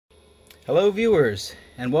Hello viewers,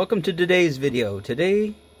 and welcome to today's video.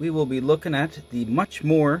 Today we will be looking at the much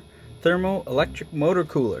more Thermo-Electric motor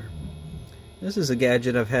cooler. This is a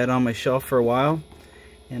gadget I've had on my shelf for a while,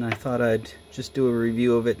 and I thought I'd just do a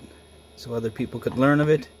review of it so other people could learn of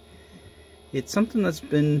it. It's something that's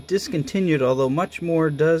been discontinued, although much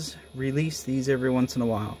more does release these every once in a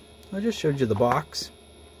while. I just showed you the box.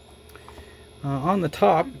 On the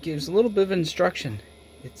top it gives a little bit of instruction.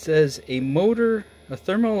 It says a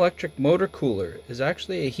thermoelectric motor cooler is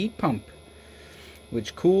actually a heat pump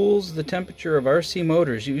which cools the temperature of RC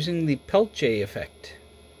motors using the Peltier Effect.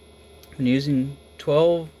 When using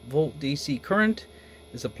 12 volt DC current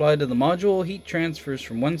is applied to the module, heat transfers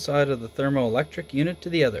from one side of the thermoelectric unit to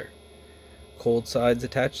the other. Cold sides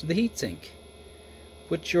attached to the heatsink.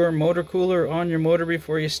 Put your motor cooler on your motor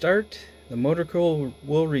before you start. The motor cooler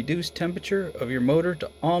will reduce temperature of your motor to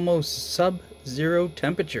almost sub-zero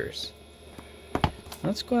temperatures.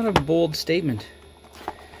 That's quite a bold statement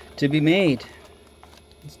to be made.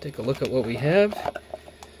 Let's take a look at what we have.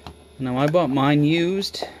 Now I bought mine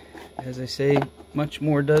used. As I say, much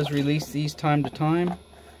more does release these time to time.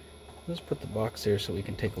 Let's put the box there so we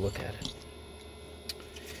can take a look at it.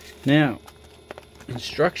 Now,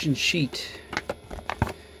 instruction sheet.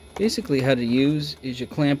 Basically how to use is you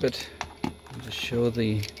clamp it. I'll just show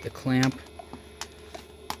the clamp.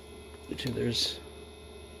 So there's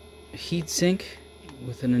a heat sink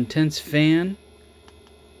with an intense fan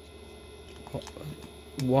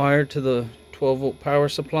wired to the 12 volt power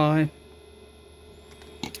supply.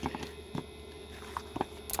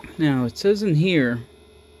 Now it says in here,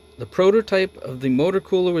 the prototype of the motor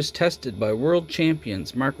cooler was tested by world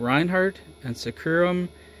champions Marc Rheinard and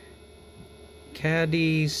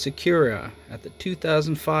Chaidajsuriya at the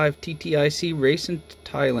 2005 TITC race in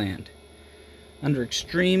Thailand. Under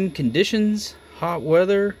extreme conditions, hot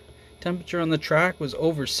weather, temperature on the track was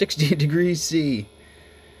over 60 degrees C.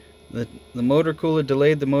 The motor cooler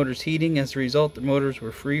delayed the motor's heating. As a result, the motors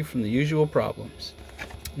were free from the usual problems.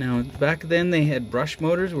 Now, back then they had brush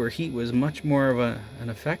motors where heat was much more of an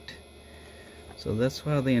effect. So that's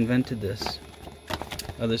how they invented this.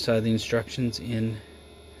 Other side of the instructions in,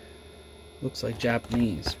 looks like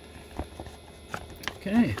Japanese.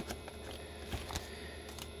 Okay.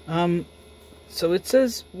 So it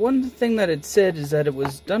says, one thing that it said is that it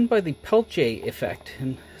was done by the Peltier Effect.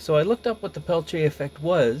 And so I looked up what the Peltier Effect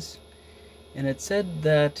was, and it said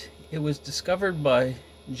that it was discovered by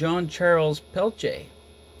Jean-Charles Peltier.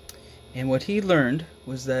 And what he learned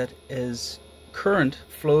was that as current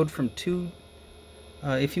flowed from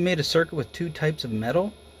if you made a circuit with two types of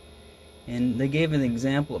metal, and they gave an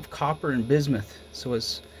example of copper and bismuth. So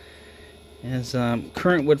as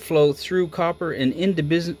current would flow through copper and into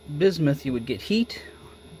bismuth, you would get heat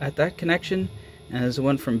at that connection, and as it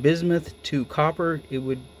went from bismuth to copper, it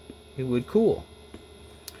would cool.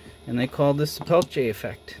 And they called this the Peltier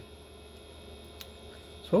Effect.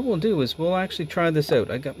 So what we'll do is we'll actually try this out.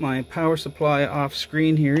 I got my power supply off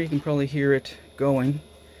screen here. You can probably hear it going.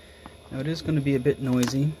 Now it is going to be a bit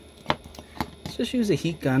noisy. Let's just use a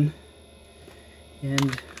heat gun,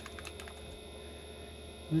 and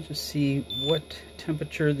let's just see what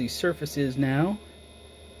temperature the surface is now.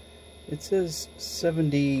 It says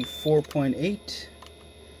 74.8,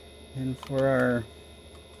 and for our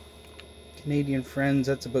Canadian friends,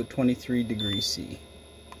 that's about 23 degrees C.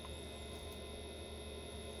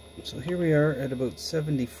 So here we are at about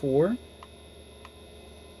 74.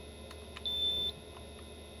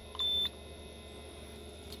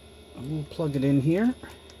 We'll plug it in here.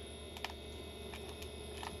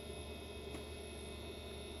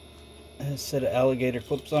 It has a set of alligator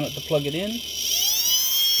clips on it to plug it in.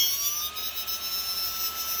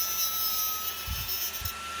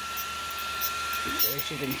 So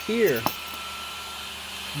as you can hear,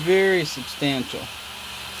 very substantial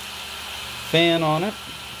fan on it.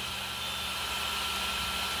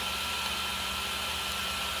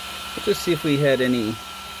 Let's just see if we had any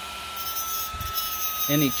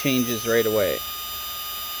changes right away.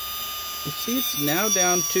 You see it's now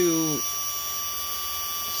down to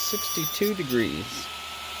 62 degrees.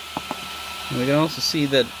 And we can also see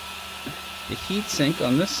that the heat sink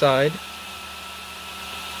on this side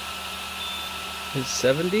is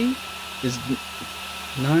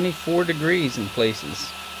 94 degrees in places,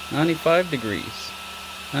 95 degrees,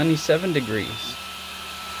 97 degrees.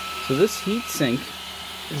 So this heat sink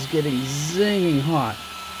is getting zinging hot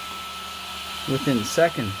within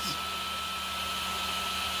seconds.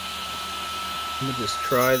 We'll just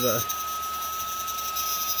try the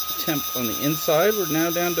temp on the inside. We're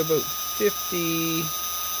now down to about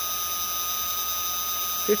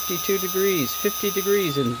 52 degrees, 50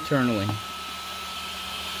 degrees internally.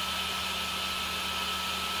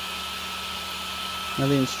 Now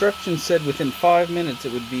the instructions said within 5 minutes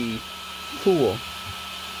it would be cool.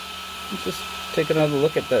 Let's just take another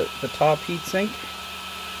look at the top heatsink.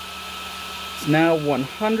 It's now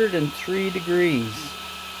 103 degrees.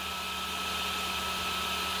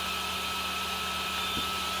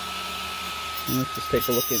 And let's just take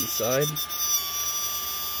a look inside.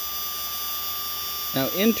 Now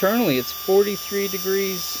internally it's 43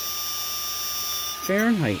 degrees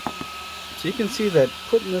Fahrenheit. So you can see that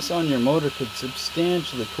putting this on your motor could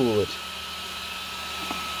substantially cool it.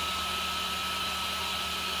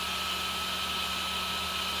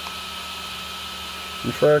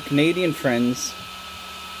 And for our Canadian friends,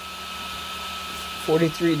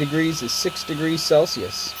 43 degrees is 6 degrees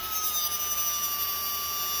Celsius.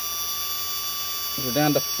 We're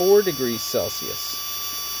down to 4 degrees Celsius.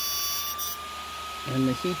 And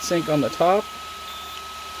the heatsink on the top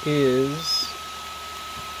is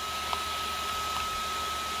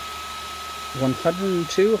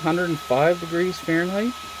 102, 105 degrees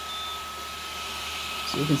Fahrenheit.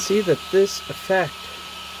 So you can see that this effect,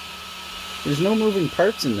 there's no moving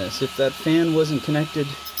parts in this. If that fan wasn't connected,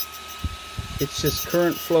 it's just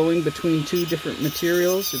current flowing between two different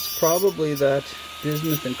materials. It's probably that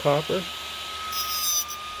bismuth and copper.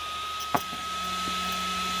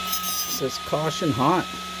 It says caution hot,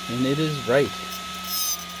 and it is right.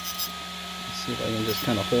 Let's see if I can just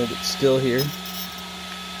kind of hold it still here.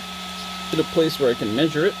 In a place where I can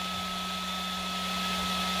measure it.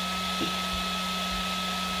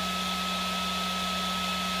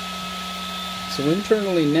 So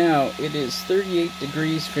internally now it is 38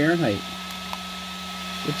 degrees Fahrenheit,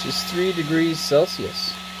 which is 3 degrees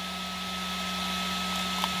Celsius.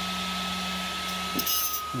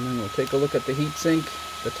 And then we'll take a look at the heatsink,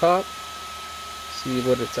 the top, see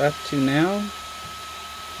what it's up to now. It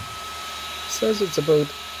says it's about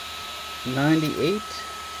 98,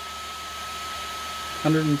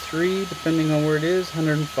 103, depending on where it is,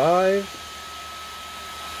 105.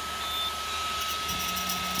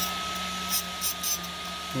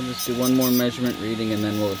 We'll just do one more measurement reading and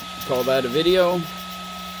then we'll call that a video. And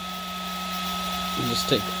just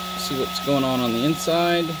see what's going on the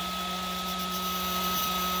inside.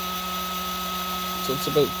 So it's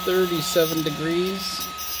about 37 degrees,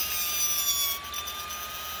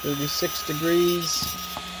 36 degrees.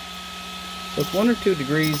 So it's 1 or 2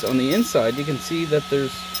 degrees on the inside. You can see that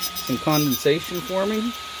there's some condensation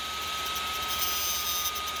forming.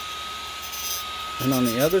 And on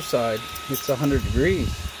the other side, it's 100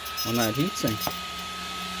 degrees on that heatsink.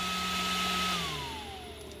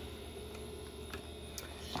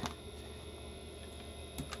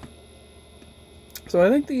 So I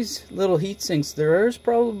think these little heat sinks, there is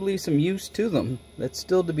probably some use to them that's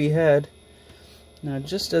still to be had. Now,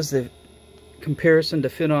 just as the comparison to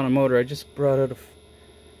fit on a motor, I just brought out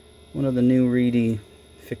one of the new Reedy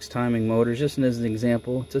fixed timing motors, just as an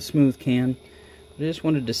example. It's a smooth can. I just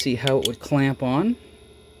wanted to see how it would clamp on.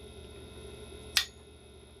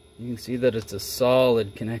 You can see that it's a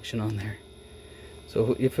solid connection on there.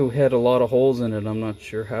 So if it had a lot of holes in it, I'm not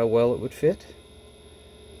sure how well it would fit.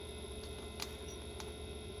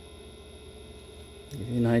 Give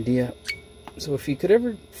you an idea. So if you could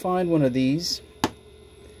ever find one of these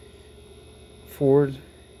for,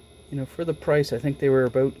 for the price, I think they were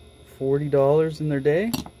about $40 in their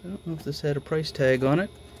day. I don't know if this had a price tag on it.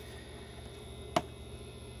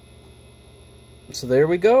 So there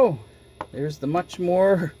we go. There's the much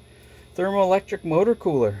more Thermo-Electric motor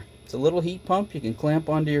cooler. It's a little heat pump you can clamp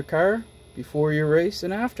onto your car before your race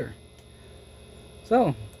and after.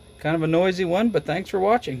 So, kind of a noisy one, but thanks for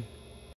watching.